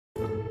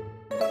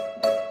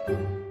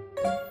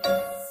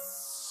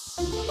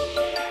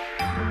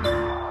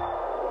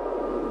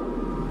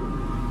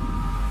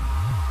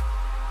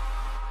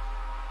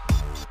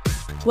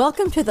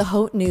Welcome to the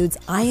Haute Nudes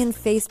Eye and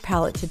Face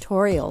Palette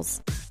Tutorials.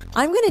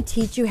 I'm going to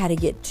teach you how to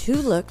get 2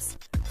 looks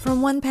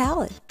from one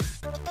palette.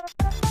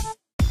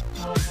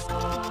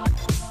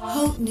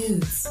 Haute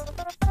Nudes.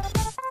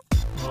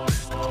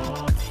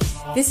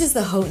 This is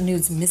the Haute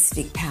Nudes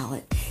Mystic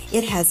palette.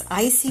 It has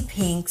icy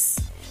pinks,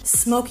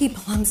 smoky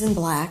plums and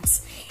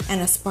blacks,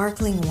 and a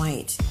sparkling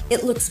white.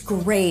 It looks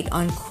great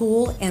on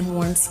cool and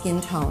warm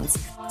skin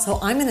tones. So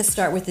I'm going to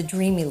start with the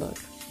dreamy look.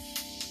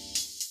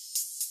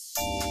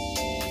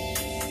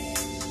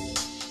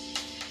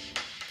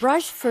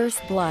 Brush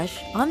first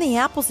blush on the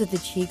apples of the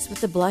cheeks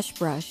with the blush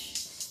brush.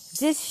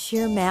 This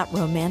sheer matte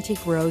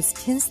romantic rose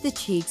tints the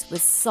cheeks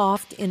with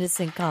soft,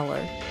 innocent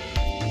color.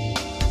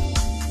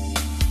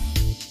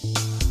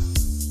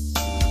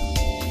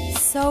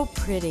 So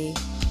pretty.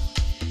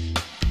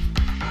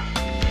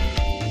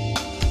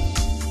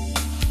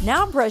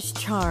 Now brush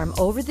Charm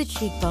over the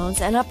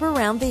cheekbones and up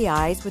around the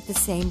eyes with the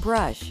same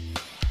brush.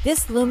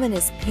 This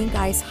luminous pink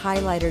ice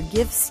highlighter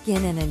gives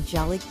skin an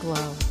angelic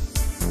glow.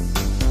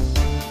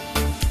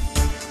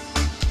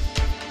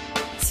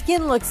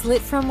 Skin looks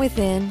lit from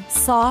within,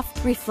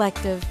 soft,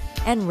 reflective,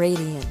 and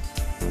radiant.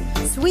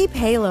 Sweep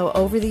halo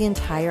over the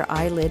entire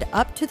eyelid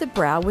up to the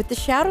brow with the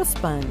shadow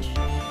sponge.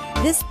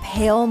 This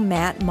pale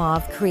matte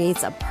mauve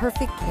creates a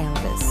perfect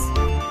canvas.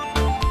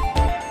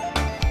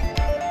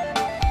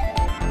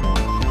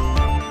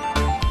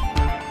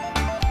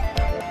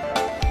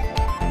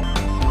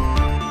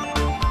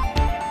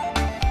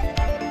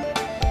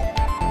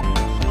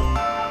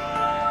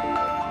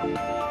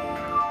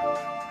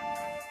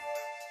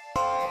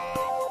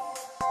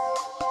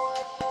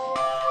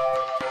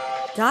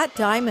 Dot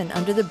diamond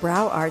under the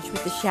brow arch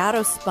with the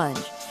shadow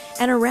sponge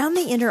and around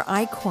the inner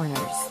eye corners.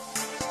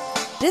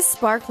 This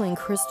sparkling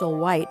crystal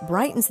white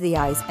brightens the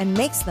eyes and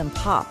makes them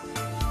pop.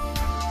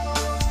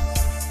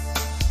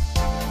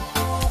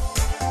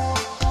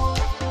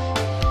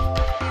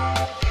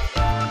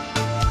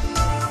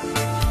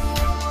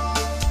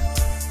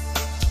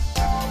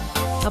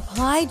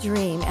 Apply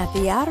Dream at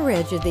the outer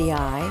edge of the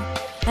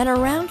eye and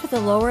around to the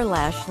lower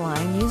lash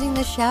line using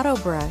the shadow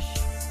brush.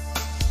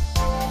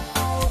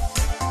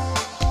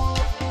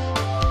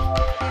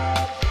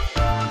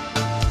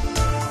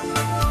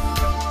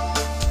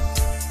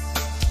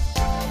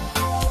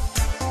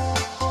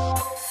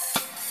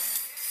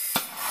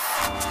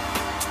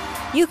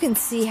 You can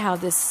see how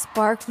this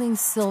sparkling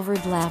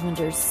silvered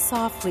lavender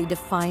softly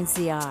defines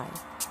the eye.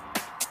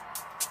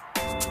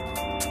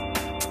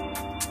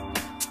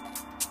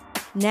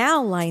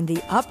 Now line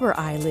the upper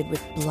eyelid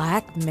with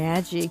black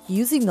magic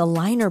using the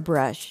liner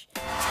brush.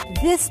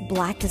 This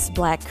blackest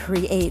black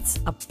creates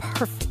a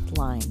perfect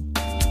line.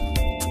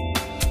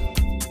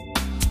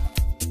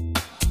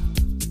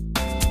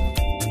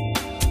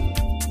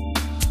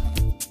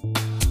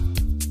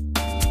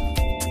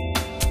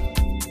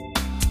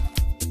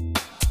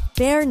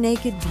 Bare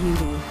Naked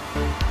Beauty,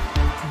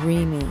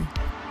 dreamy.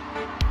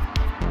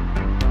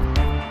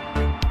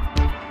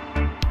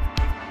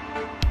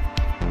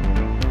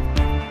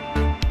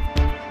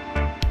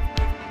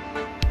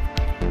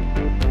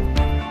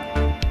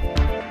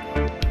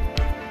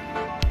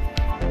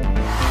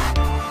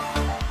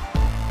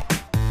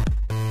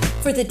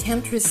 For the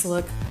Temptress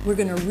look, we're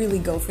going to really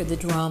go for the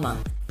drama.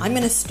 I'm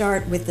going to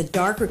start with the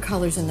darker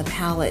colors in the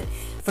palette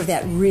for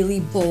that really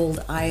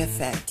bold eye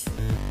effect.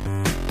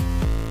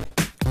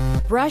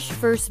 Brush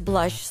first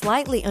blush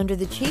slightly under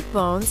the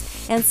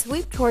cheekbones and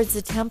sweep towards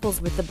the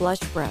temples with the blush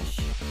brush.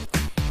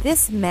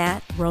 This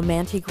matte,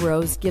 romantic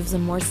rose gives a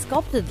more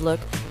sculpted look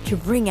to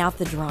bring out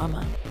the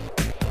drama.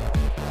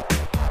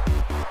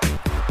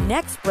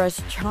 Next, brush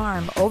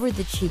Charm over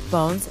the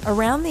cheekbones,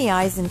 around the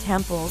eyes and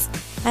temples,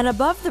 and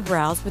above the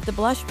brows with the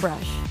blush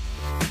brush.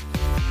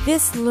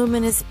 This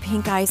luminous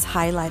pink ice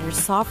highlighter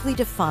softly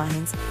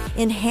defines,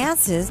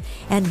 enhances,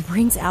 and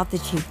brings out the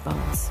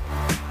cheekbones.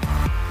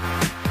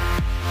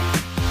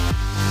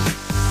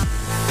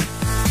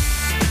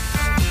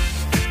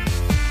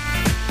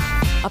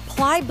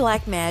 Apply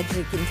black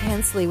magic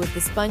intensely with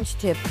the sponge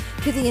tip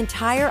to the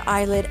entire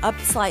eyelid up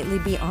slightly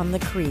beyond the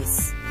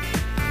crease.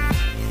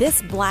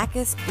 This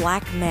blackest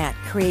black matte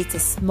creates a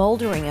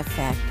smoldering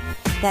effect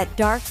that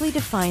darkly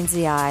defines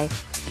the eye,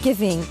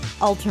 giving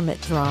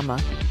ultimate drama.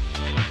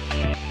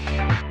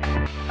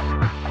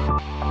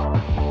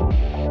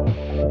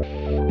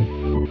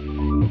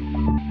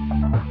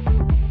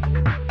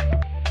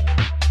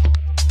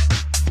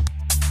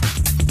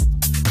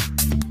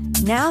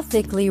 Now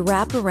thickly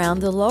wrap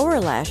around the lower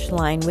lash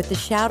line with the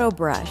shadow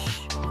brush.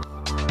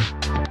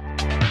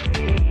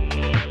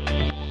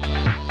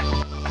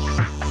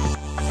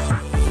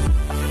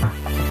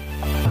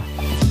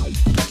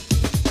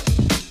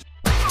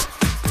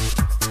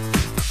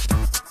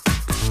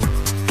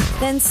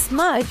 Then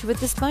smudge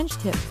with the sponge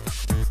tip.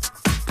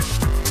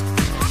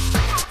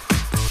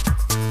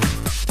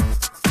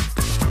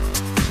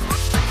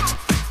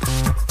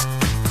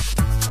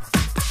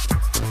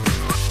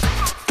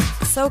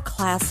 So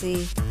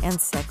classy and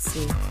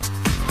sexy.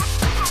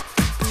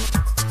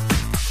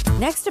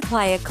 Next,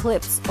 apply a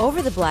clips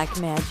over the black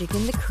magic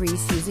in the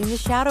crease using the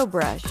shadow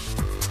brush.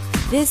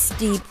 This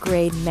deep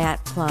grade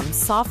matte plum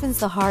softens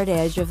the hard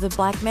edge of the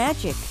Black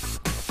Magic.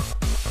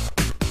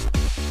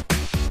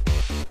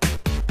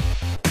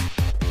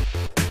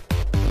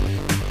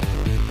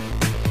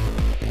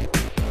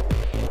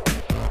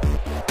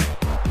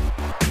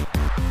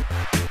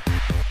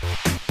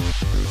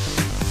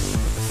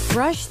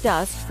 Brush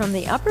dust from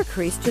the upper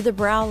crease to the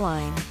brow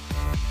line.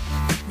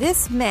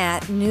 This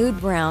matte nude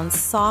brown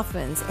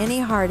softens any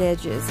hard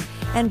edges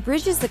and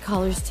bridges the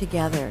colors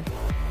together.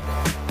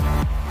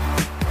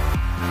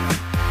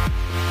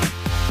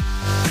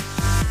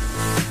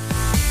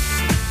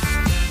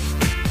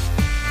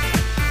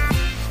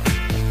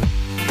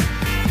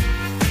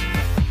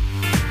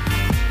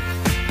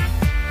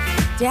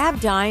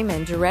 Dab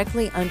diamond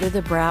directly under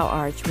the brow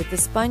arch with the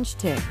sponge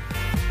tip.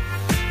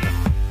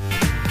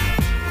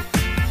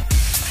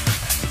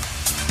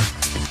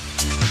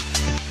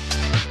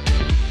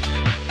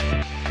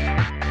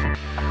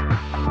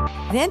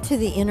 Then to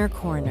the inner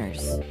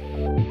corners.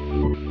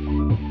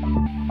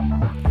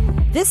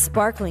 This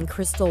sparkling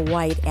crystal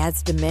white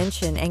adds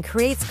dimension and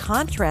creates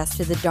contrast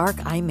to the dark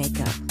eye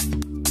makeup.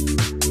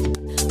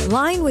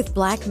 Line with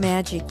Black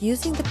Magic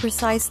using the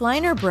precise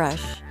liner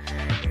brush.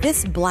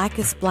 This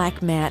blackest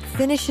black matte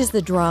finishes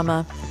the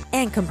drama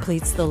and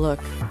completes the look.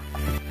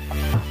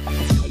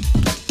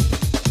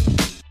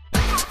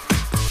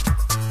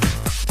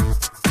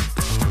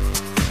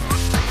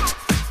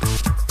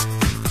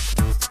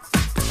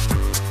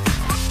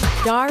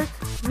 Dark,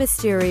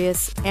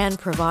 mysterious, and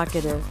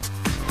provocative.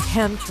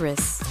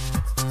 Temptress.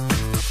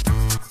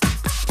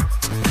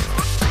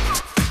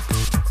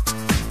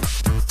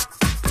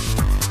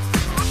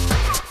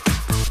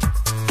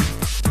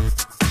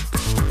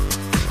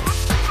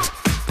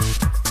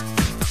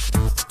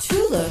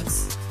 Two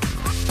looks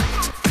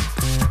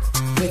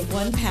with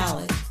one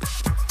palette.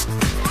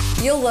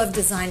 You'll love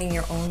designing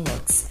your own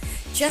looks.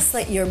 Just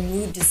let your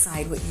mood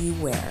decide what you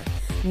wear.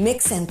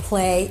 Mix and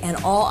play, and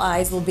all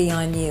eyes will be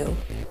on you.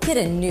 Get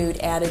a nude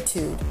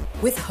attitude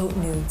with Haute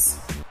Nudes.